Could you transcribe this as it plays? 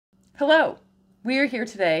Hello! We are here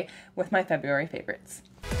today with my February favorites.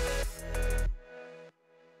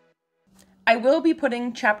 I will be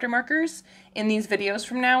putting chapter markers in these videos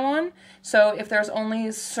from now on, so if there's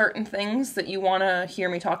only certain things that you want to hear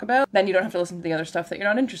me talk about, then you don't have to listen to the other stuff that you're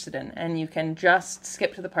not interested in, and you can just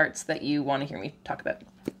skip to the parts that you want to hear me talk about.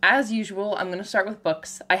 As usual, I'm going to start with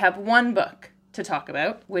books. I have one book to talk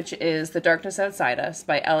about, which is The Darkness Outside Us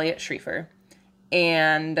by Elliot Schrieffer.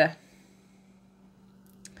 And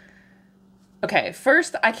okay,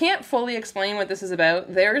 first, I can't fully explain what this is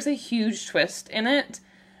about. There's a huge twist in it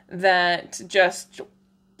that just...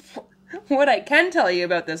 What I can tell you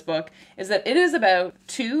about this book is that it is about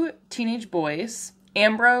two teenage boys,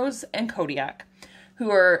 Ambrose and Kodiak,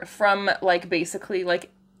 who are from, basically,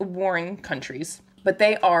 warring countries. But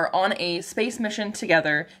they are on a space mission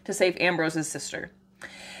together to save Ambrose's sister.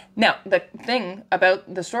 Now, the thing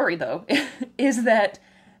about the story, though, is that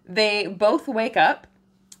they both wake up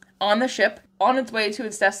on the ship, on its way to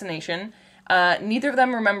its destination. Neither of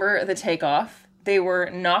them remember the takeoff. They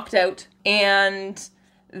were knocked out, and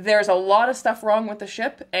there's a lot of stuff wrong with the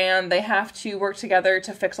ship, and they have to work together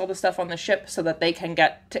to fix all the stuff on the ship so that they can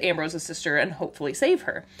get to Ambrose's sister and hopefully save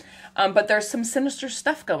her. But there's some sinister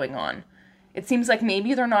stuff going on. It seems like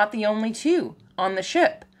maybe they're not the only two on the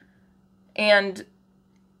ship. And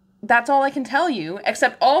that's all I can tell you,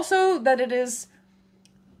 except also that it is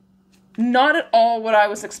not at all what I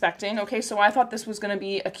was expecting. Okay, so I thought this was going to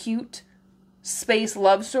be a cute space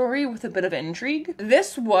love story with a bit of intrigue.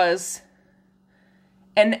 This was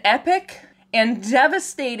an epic and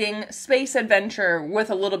devastating space adventure with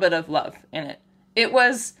a little bit of love in it. It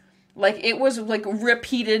was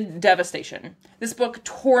repeated devastation. This book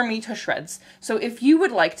tore me to shreds. So if you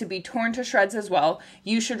would like to be torn to shreds as well,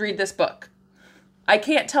 you should read this book. I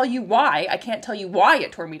can't tell you why. I can't tell you why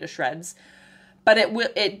it tore me to shreds, but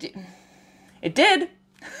it did.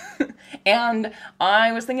 And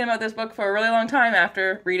I was thinking about this book for a really long time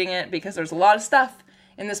after reading it, because there's a lot of stuff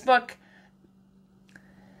in this book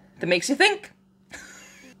that makes you think.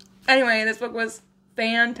 Anyway, this book was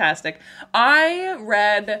fantastic. I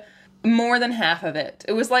read more than half of it.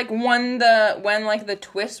 It was like when the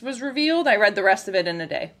twist was revealed, I read the rest of it in a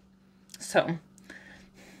day. So,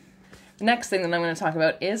 the next thing that I'm going to talk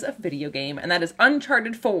about is a video game, and that is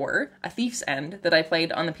Uncharted 4, A Thief's End, that I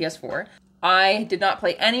played on the PS4. I did not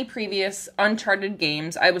play any previous Uncharted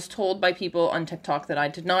games. I was told by people on TikTok that I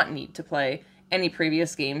did not need to play any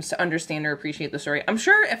previous games to understand or appreciate the story. I'm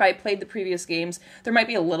sure if I played the previous games, there might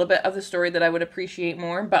be a little bit of the story that I would appreciate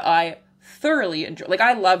more, but I thoroughly enjoyed,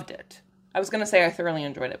 I loved it. I was going to say I thoroughly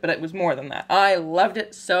enjoyed it, but it was more than that. I loved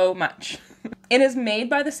it so much. It is made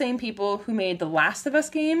by the same people who made the Last of Us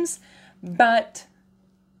games, but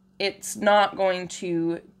it's not going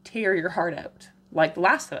to tear your heart out like The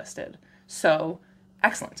Last of Us did. So,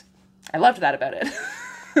 excellent. I loved that about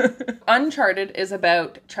it. Uncharted is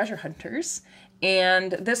about treasure hunters,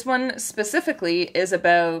 and this one specifically is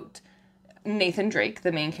about Nathan Drake,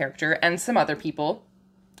 the main character, and some other people,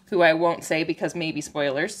 who I won't say because maybe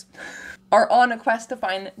spoilers, are on a quest to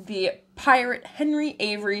find the pirate Henry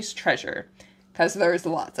Avery's treasure, because there's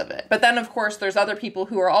lots of it. But then, of course, there's other people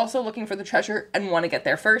who are also looking for the treasure and want to get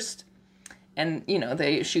there first, and,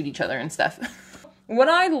 they shoot each other and stuff. What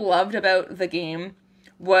I loved about the game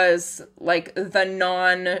was, the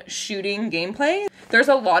non-shooting gameplay. There's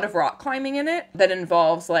a lot of rock climbing in it that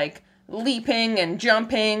involves, leaping and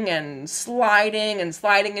jumping and sliding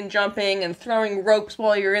and jumping and throwing ropes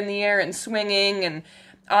while you're in the air and swinging, and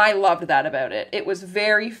I loved that about it. It was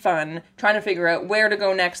very fun trying to figure out where to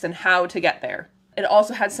go next and how to get there. It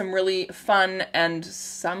also had some really fun and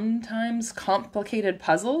sometimes complicated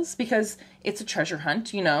puzzles, because it's a treasure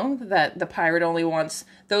hunt, that the pirate only wants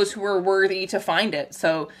those who are worthy to find it.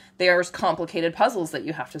 So there's complicated puzzles that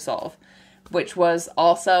you have to solve, which was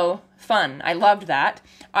also fun. I loved that.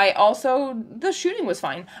 The shooting was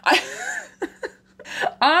fine.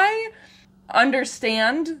 I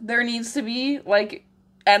understand there needs to be,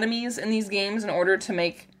 enemies in these games in order to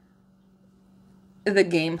make the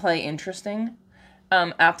gameplay interesting.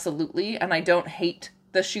 Absolutely, and I don't hate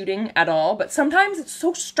the shooting at all, but sometimes it's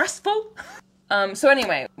so stressful. So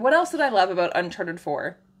anyway, what else did I love about Uncharted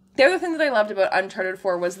 4? The other thing that I loved about Uncharted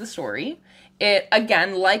 4 was the story. It,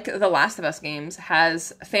 again, like the Last of Us games,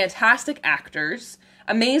 has fantastic actors,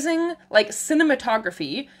 amazing,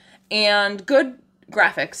 cinematography, and good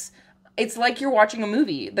graphics. It's like you're watching a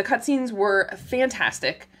movie. The cutscenes were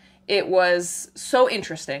fantastic. It was so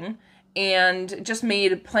interesting, and just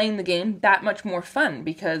made playing the game that much more fun,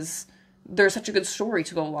 because there's such a good story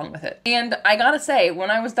to go along with it. And I gotta say,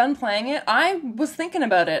 when I was done playing it, I was thinking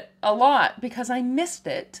about it a lot, because I missed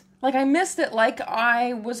it Like, I missed it like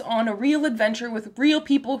I was on a real adventure with real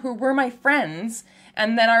people who were my friends,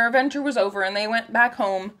 and then our adventure was over, and they went back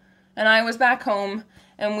home, and I was back home,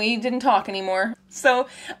 and we didn't talk anymore. So,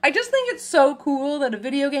 I just think it's so cool that a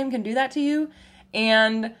video game can do that to you,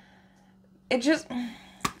 and it just...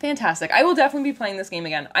 fantastic. I will definitely be playing this game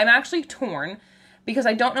again. I'm actually torn, because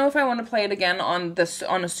I don't know if I want to play it again on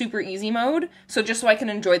a super easy mode, so just so I can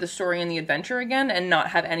enjoy the story and the adventure again and not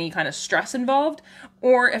have any kind of stress involved,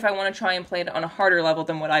 or if I want to try and play it on a harder level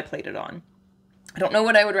than what I played it on. I don't know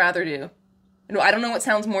what I would rather do. I don't know what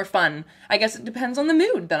sounds more fun. I guess it depends on the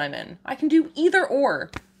mood that I'm in. I can do either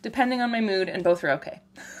or, depending on my mood, and both are okay.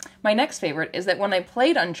 My next favorite is that when I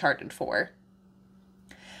played Uncharted 4,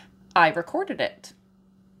 I recorded it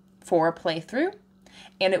for a playthrough.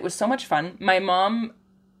 And it was so much fun. My mom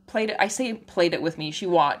played it. I say played it with me. She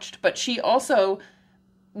watched. But she also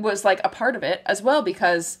was, like, a part of it as well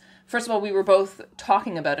because, first of all, we were both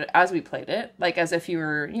talking about it as we played it. Like, as if you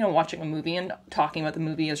were, you know, watching a movie and talking about the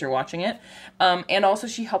movie as you're watching it. And also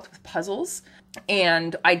she helped with puzzles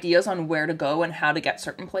and ideas on where to go and how to get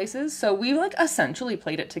certain places. So we, like, essentially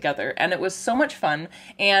played it together. And it was so much fun.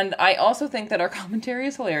 And I also think that our commentary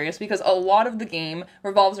is hilarious because a lot of the game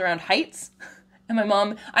revolves around heights. And my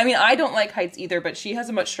mom, I mean, I don't like heights either, but she has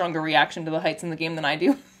a much stronger reaction to the heights in the game than I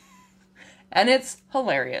do. And it's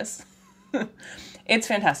hilarious. It's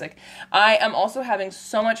fantastic. I am also having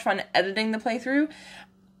so much fun editing the playthrough.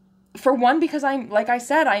 For one, because like I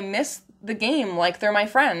said, I miss the game like they're my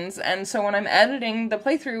friends. And so when I'm editing the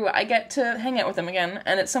playthrough, I get to hang out with them again.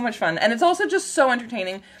 And it's so much fun. And it's also just so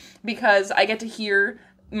entertaining because I get to hear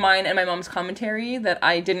mine and my mom's commentary that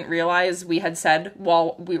I didn't realize we had said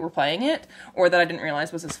while we were playing it, or that I didn't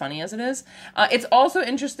realize was as funny as it is. It's also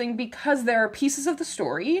interesting because there are pieces of the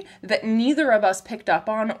story that neither of us picked up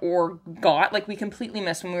on or got, like we completely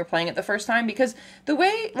missed when we were playing it the first time, because the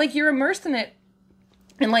way, like, you're immersed in it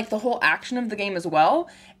and, like, the whole action of the game as well,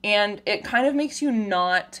 and it kind of makes you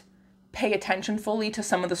not pay attention fully to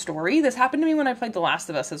some of the story. This happened to me when I played The Last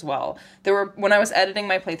of Us as well. When I was editing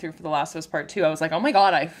my playthrough for The Last of Us Part 2, I was like, oh my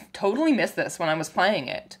god, I totally missed this when I was playing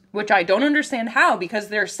it. Which I don't understand how, because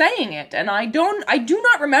they're saying it, and I do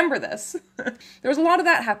not remember this. There was a lot of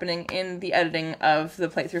that happening in the editing of the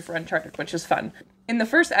playthrough for Uncharted, which is fun. In the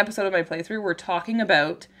first episode of my playthrough, we're talking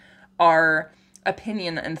about our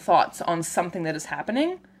opinion and thoughts on something that is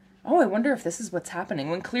happening. Oh, I wonder if this is what's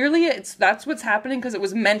happening. When clearly that's what's happening because it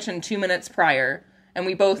was mentioned 2 minutes prior and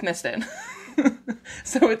we both missed it.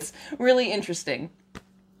 So it's really interesting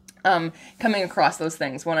coming across those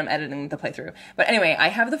things when I'm editing the playthrough. But anyway, I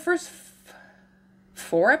have the first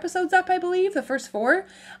 4 episodes up, I believe. The first 4.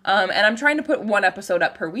 And I'm trying to put 1 episode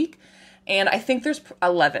up per week. And I think there's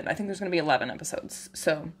 11. I think there's going to be 11 episodes.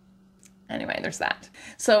 So anyway, there's that.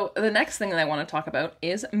 So the next thing that I want to talk about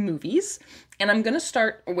is movies. And I'm going to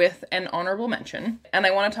start with an honorable mention. And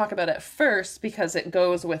I want to talk about it first because it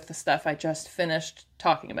goes with the stuff I just finished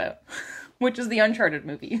talking about, which is the Uncharted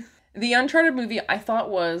movie. The Uncharted movie I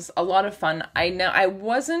thought was a lot of fun. I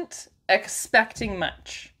wasn't expecting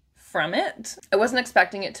much from it. I wasn't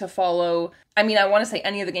expecting it to follow, I mean, I want to say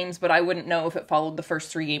any of the games, but I wouldn't know if it followed the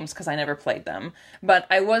first 3 games because I never played them. But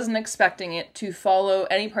I wasn't expecting it to follow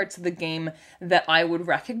any parts of the game that I would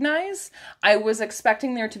recognize. I was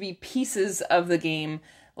expecting there to be pieces of the game,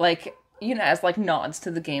 like, you know, as like nods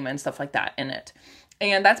to the game and stuff like that in it.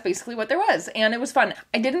 And that's basically what there was. And it was fun.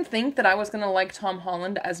 I didn't think that I was going to like Tom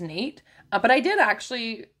Holland as Nate, but I did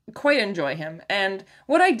actually quite enjoy him. And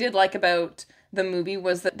what I did like about the movie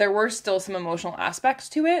was that there were still some emotional aspects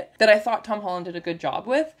to it that I thought Tom Holland did a good job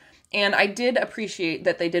with. And I did appreciate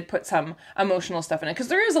that they did put some emotional stuff in it, because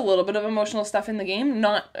there is a little bit of emotional stuff in the game,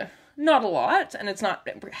 not a lot, and it's not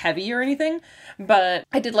heavy or anything, but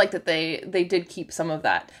I did like that they did keep some of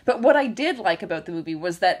that. But what I did like about the movie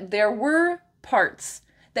was that there were parts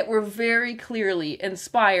that were very clearly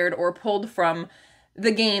inspired or pulled from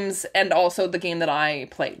the games, and also the game that I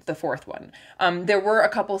played, the 4th one. There were a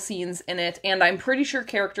couple scenes in it, and I'm pretty sure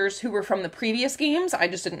characters who were from the previous games. I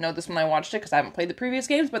just didn't know this when I watched it because I haven't played the previous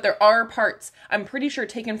games, but there are parts, I'm pretty sure,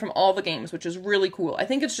 taken from all the games, which is really cool. I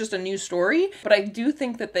think it's just a new story, but I do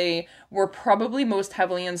think that they were probably most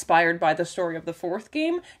heavily inspired by the story of the 4th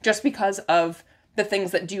game, just because of the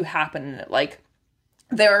things that do happen in it. Like,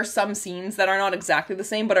 there are some scenes that are not exactly the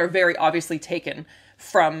same, but are very obviously taken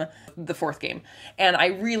from the 4th game. And I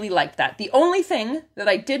really liked that. The only thing that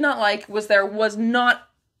I did not like was there was not,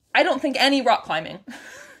 I don't think, any rock climbing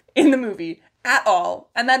in the movie at all.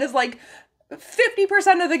 And that is like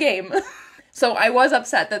 50% of the game. So I was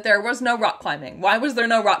upset that there was no rock climbing. Why was there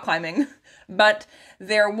no rock climbing? But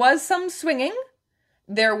there was some swinging,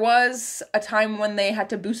 There was a time when they had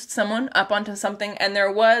to boost someone up onto something, and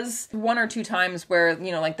there was 1 or 2 times where,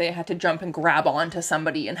 you know, like they had to jump and grab onto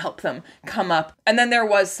somebody and help them come up. And then there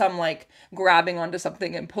was some like grabbing onto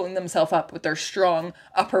something and pulling themselves up with their strong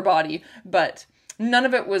upper body, but none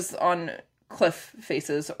of it was on cliff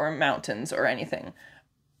faces or mountains or anything.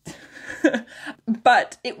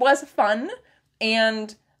 But it was fun,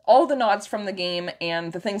 and all the nods from the game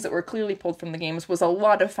and the things that were clearly pulled from the games was a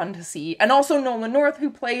lot of fun to see. And also Nolan North, who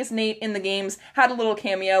plays Nate in the games, had a little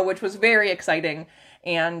cameo, which was very exciting,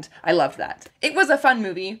 and I loved that. It was a fun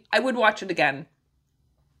movie. I would watch it again.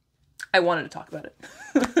 I wanted to talk about it.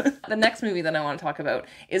 The next movie that I want to talk about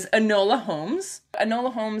is Enola Holmes.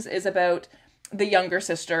 Enola Holmes is about the younger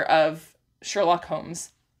sister of Sherlock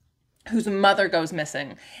Holmes, whose mother goes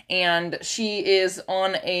missing, and she is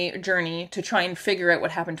on a journey to try and figure out what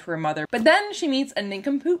happened to her mother. But then she meets a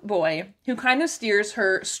nincompoop boy who kind of steers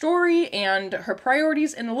her story and her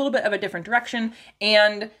priorities in a little bit of a different direction,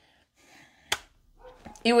 and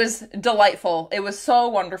it was delightful. It was so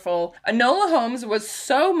wonderful. Enola Holmes was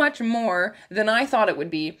so much more than I thought it would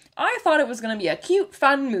be. I thought it was going to be a cute,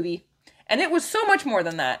 fun movie, and it was so much more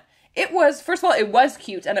than that. It was, first of all, it was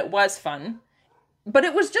cute and it was fun. But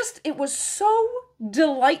it was so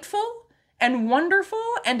delightful and wonderful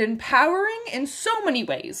and empowering in so many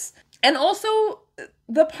ways. And also,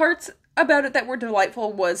 the parts about it that were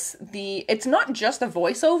delightful was it's not just a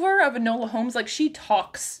voiceover of Enola Holmes, like she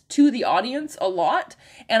talks to the audience a lot,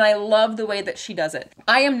 and I love the way that she does it.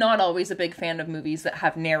 I am not always a big fan of movies that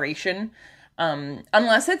have narration,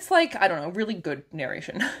 unless it's like, I don't know, really good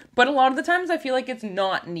narration. But a lot of the times I feel like it's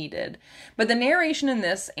not needed. But the narration in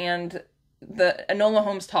this and the Enola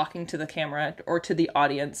Holmes talking to the camera or to the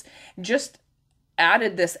audience just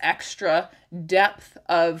added this extra depth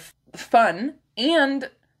of fun and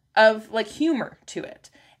of like humor to it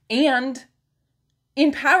and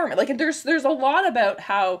empowerment. Like there's a lot about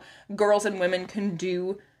how girls and women can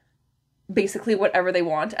do basically whatever they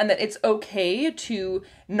want, and that it's okay to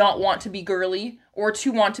not want to be girly or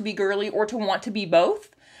to want to be girly or to want to be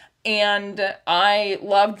both. And I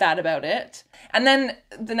loved that about it. And then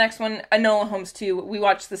the next one, Enola Holmes 2, we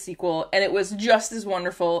watched the sequel, and it was just as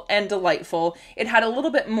wonderful and delightful. It had a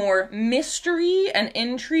little bit more mystery and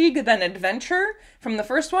intrigue than adventure from the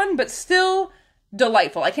first one, but still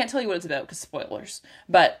delightful. I can't tell you what it's about because spoilers,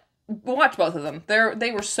 but watch both of them.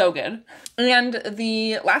 They were so good. And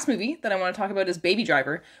the last movie that I want to talk about is Baby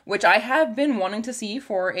Driver, which I have been wanting to see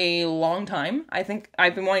for a long time. I think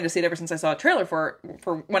I've been wanting to see it ever since I saw a trailer for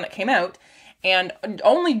when it came out, and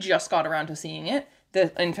only just got around to seeing it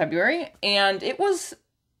in February. And it was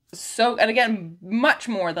so, and again, much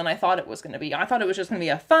more than I thought it was going to be. I thought it was just going to be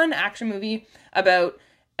a fun action movie about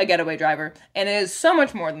a getaway driver, and it is so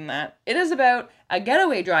much more than that. It is about a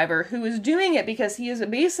getaway driver who is doing it because he is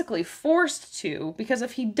basically forced to, because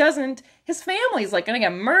if he doesn't, his family's like gonna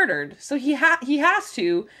get murdered. So he has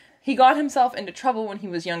to. He got himself into trouble when he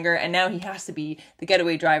was younger, and now he has to be the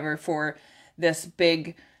getaway driver for this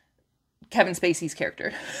big Kevin Spacey's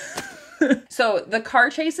character. So the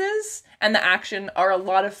car chases and the action are a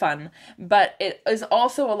lot of fun, but it is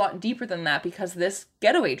also a lot deeper than that, because this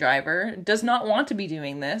getaway driver does not want to be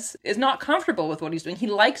doing this, is not comfortable with what he's doing. He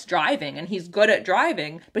likes driving and he's good at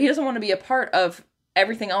driving, but he doesn't want to be a part of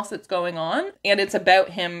everything else that's going on. And it's about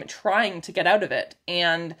him trying to get out of it.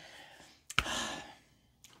 And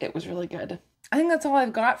it was really good. I think that's all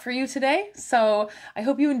I've got for you today. So I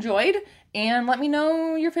hope you enjoyed, and let me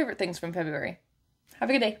know your favorite things from February.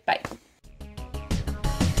 Have a good day. Bye.